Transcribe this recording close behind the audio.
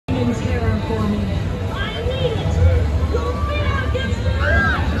bring terror for me. I need it. Your fear gets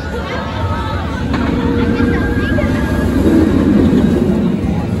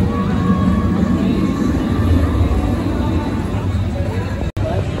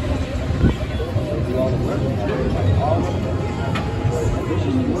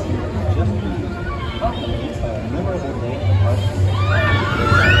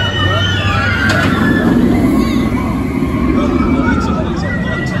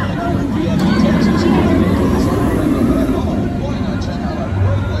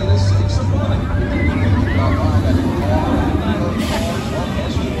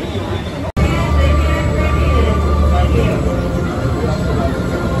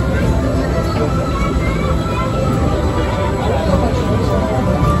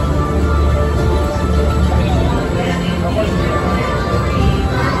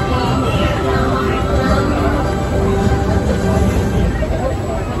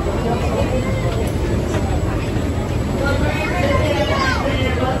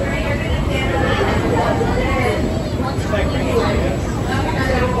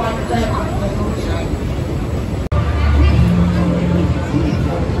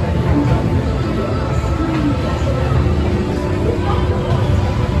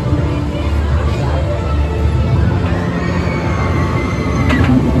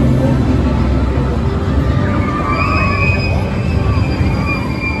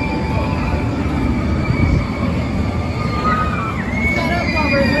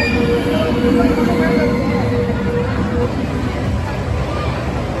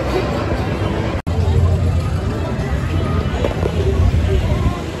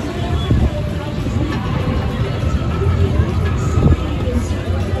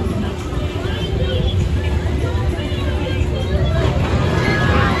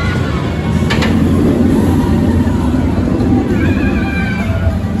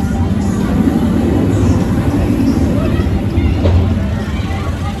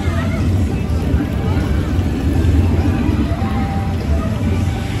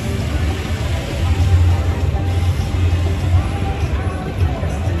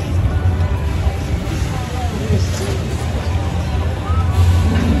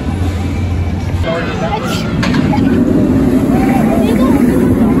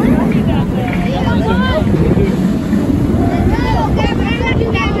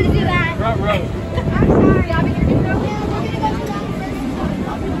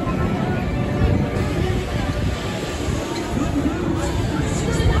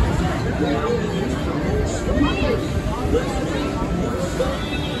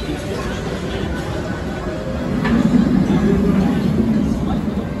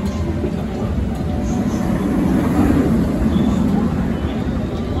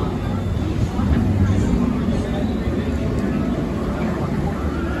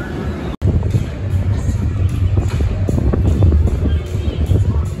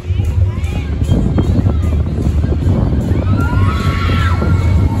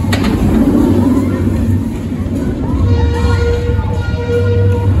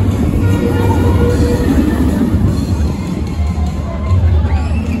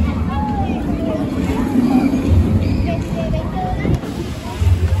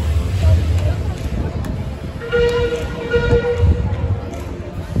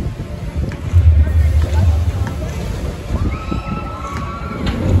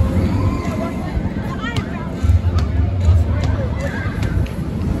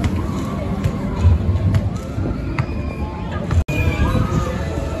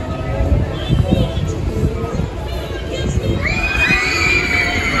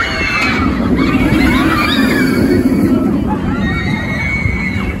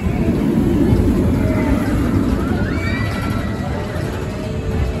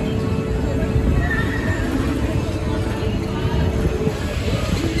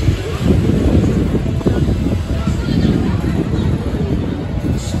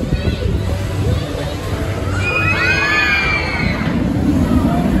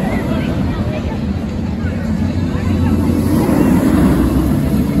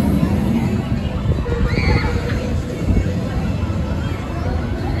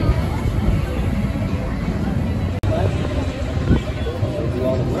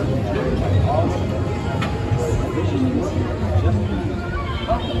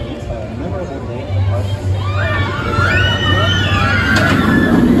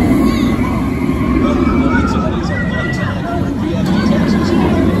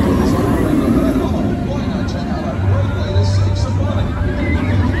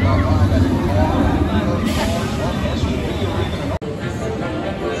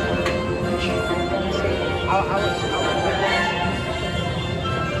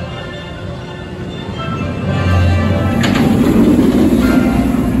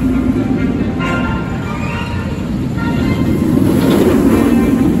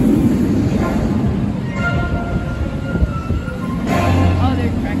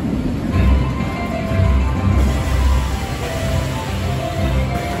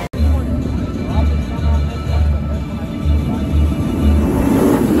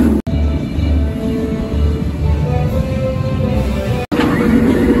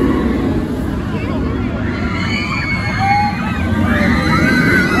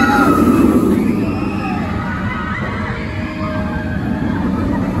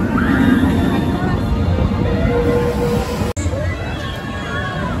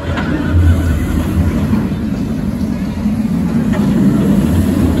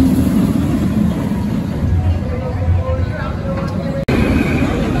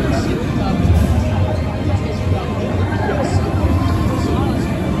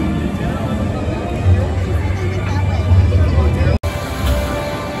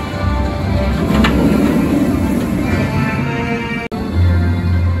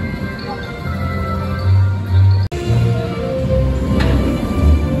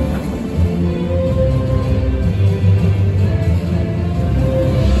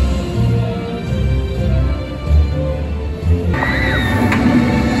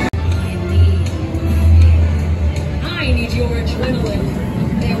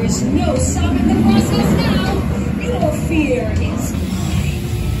There's no stopping the process now. Your fear is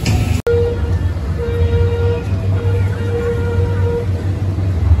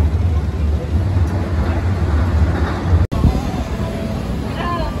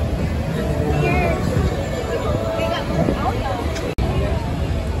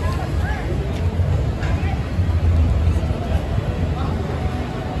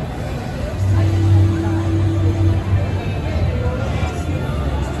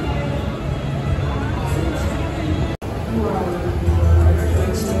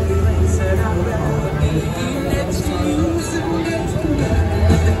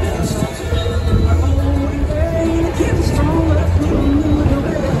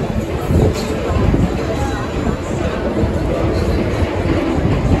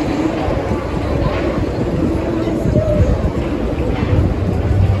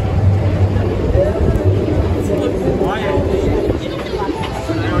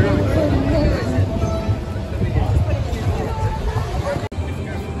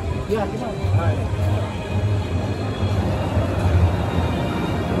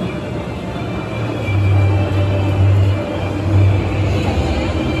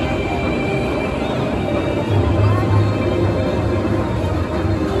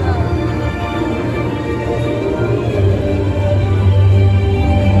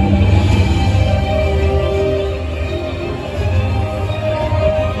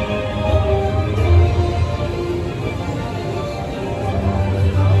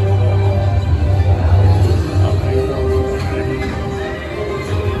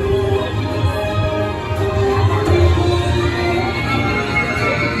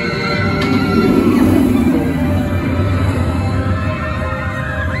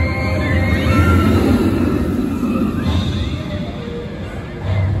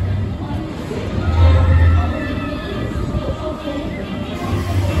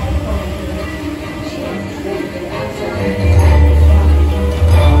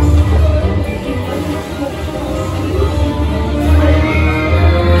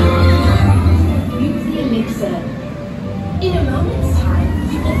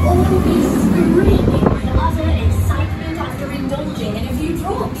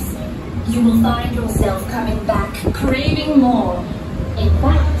you will find yourself coming back craving more. In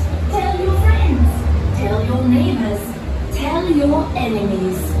fact, tell your friends, tell your neighbors, tell your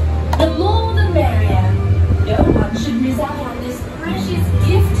enemies. The more the merrier. No one should miss out on this precious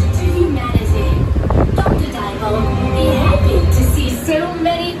gift to humanity. Dr. Diabolical will be happy to see so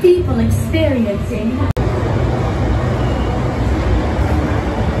many people experiencing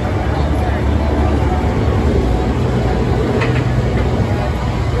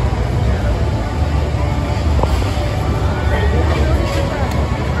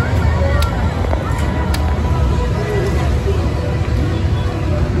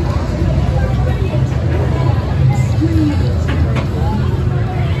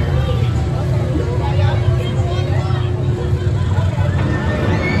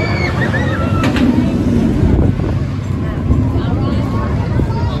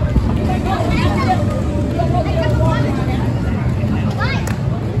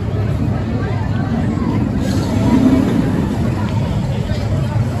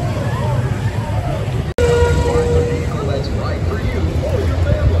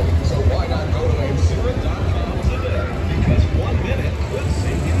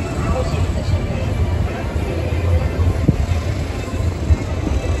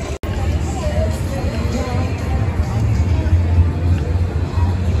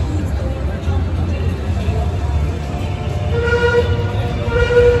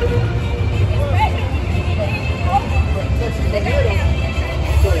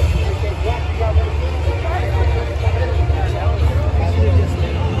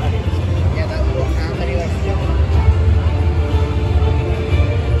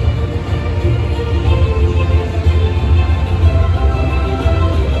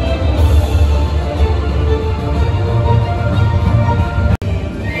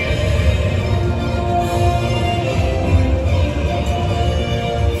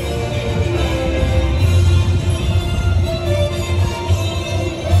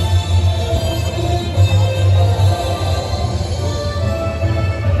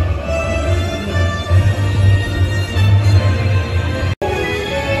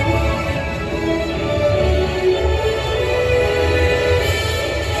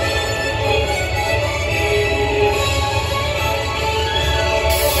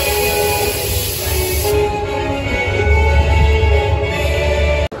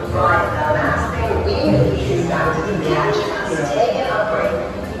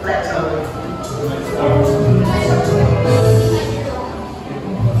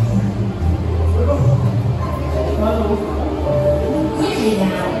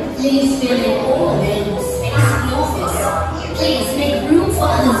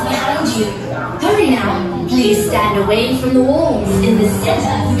from the walls in the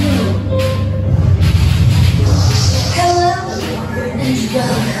center of the room. Hello and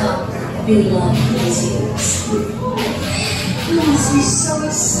welcome, beloved visitors. You must be so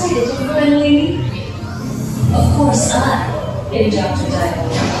excited to finally meet me. Of course, I am Dr.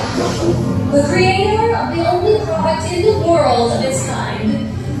 Diabolical, the creator of the only product in the world of its kind,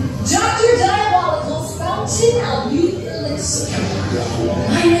 Dr. Diabolical's Fountain of Youth Elixir.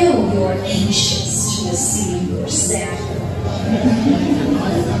 I know you're anxious to receive your sample.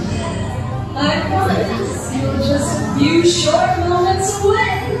 I promise you're just a few short moments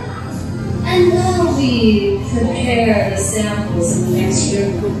away. And while we prepare the samples in the next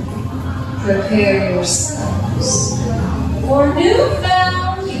room, prepare yourselves for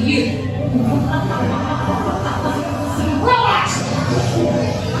newfound youth. Robot!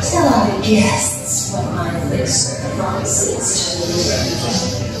 Tell our guests what my elixir promises to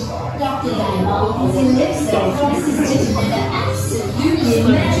do. Dr. Diabolical's elixir promises to deliver absolutely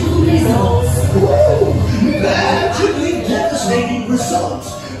magical results. Magically devastating results!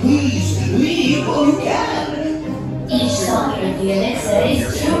 Please leave while you can! Each doctor of the elixir is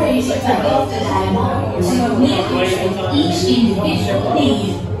curated by Dr. Diabolical to uniquely treat each individual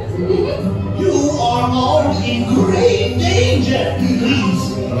need. You are all in grave danger! Please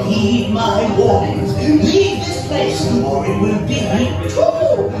heed my warnings. Leave this place or it will be too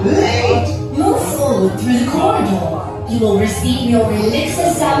late! Move forward through the corridor. You will receive your elixir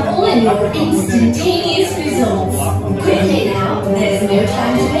sample and your instantaneous results. Quickly now, there's no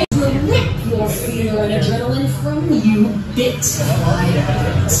time to wait. We'll rip your fear and adrenaline from you bit by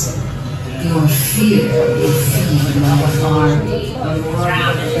bit. Your fear will feed our army of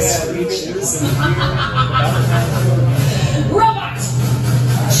ravenous creatures. Robot!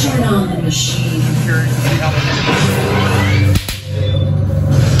 Turn on the machine.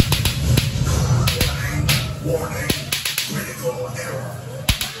 Warning. Critical error.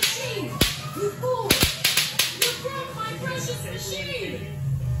 Machine! You fool! You broke my precious machine!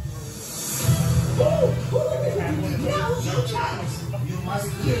 Now's your chance. You must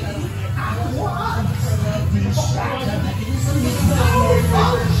leave at once. Restart the mechanism is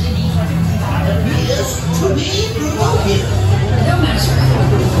malfunctioning. That appears to be broken. No matter.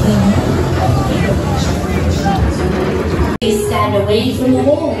 Please stand away from the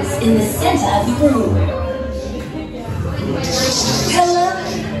walls in the center of the room. Hello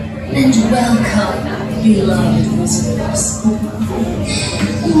and welcome, beloved visitors.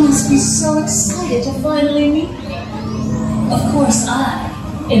 You must be so excited to finally meet me. Of course, I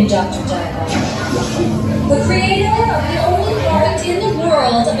am Dr. Diabolical, the creator of the only product in the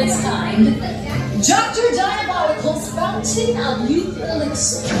world of its kind, Dr. Diabolical's Fountain of Youth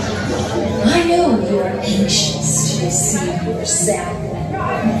Elixir. I know you're anxious to receive your sample.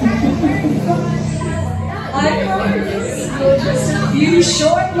 I promise you're just a few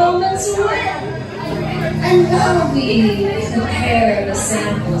short moments away. And while we prepare the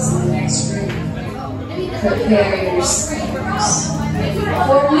samples in the next room, prepare yourselves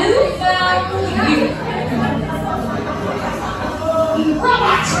for newfound youth.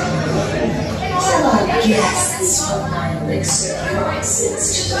 Robot! Tell our guests what my elixir promises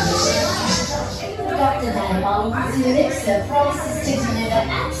to deliver. Dr. Diabolical's elixir promises to deliver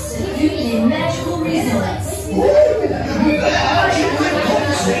absolutely magical results. Magically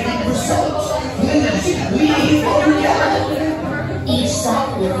devastating results! Please leave while you can! Each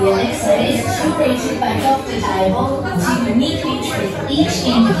sample of the elixir is curated by Dr. Diabolical to uniquely treat each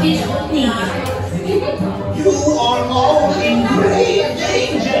individual need. You are all in grave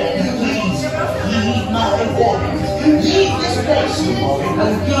danger! Please heed my warnings. Leave this place or it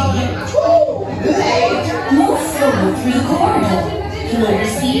will be too late! Move forward through the corridor. You will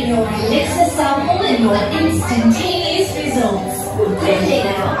receive your elixir sample and your instantaneous results. Quickly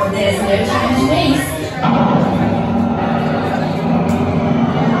now, there's no time to waste.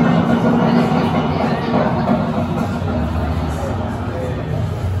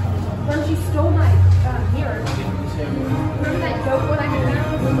 She stole my mirror. Remember that joke when I had mirror?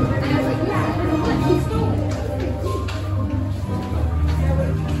 And I was like, yeah, she stole it.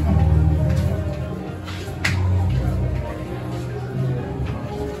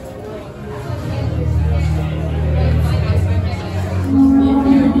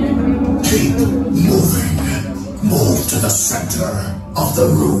 Keep moving. Move to the center of the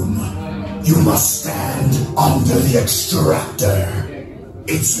room. You must stand under the extractor.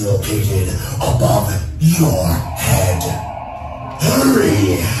 It's located above your head.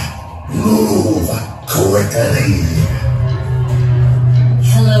 Hurry! Move quickly!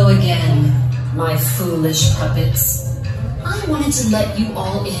 Hello again, my foolish puppets. I wanted to let you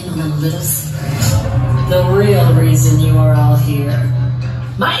all in on a little secret. The real reason you are all here.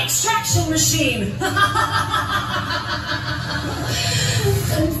 My extraction machine!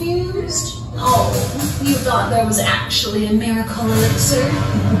 Confused? Oh, you thought there was actually a miracle elixir?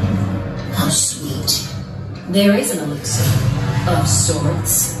 How sweet. There is an elixir, of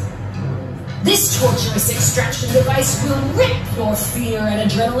sorts. This torturous extraction device will rip your fear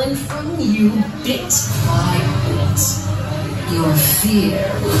and adrenaline from you bit by bit. Your fear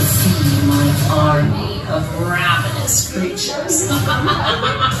will feed my army of ravenous creatures.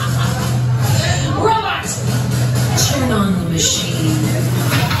 Robot! Turn on the machine.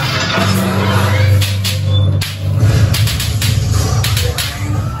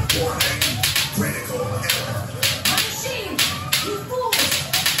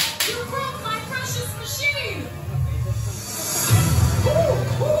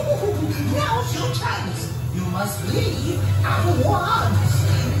 Leave at once.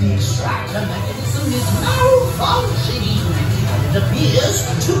 The extractor mechanism is malfunctioning. It appears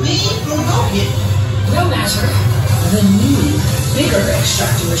to be broken. No matter. The new, bigger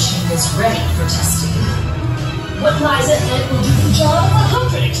extractor machine is ready for testing. What lies ahead will do the job of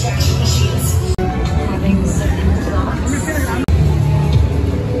 100 extraction machines.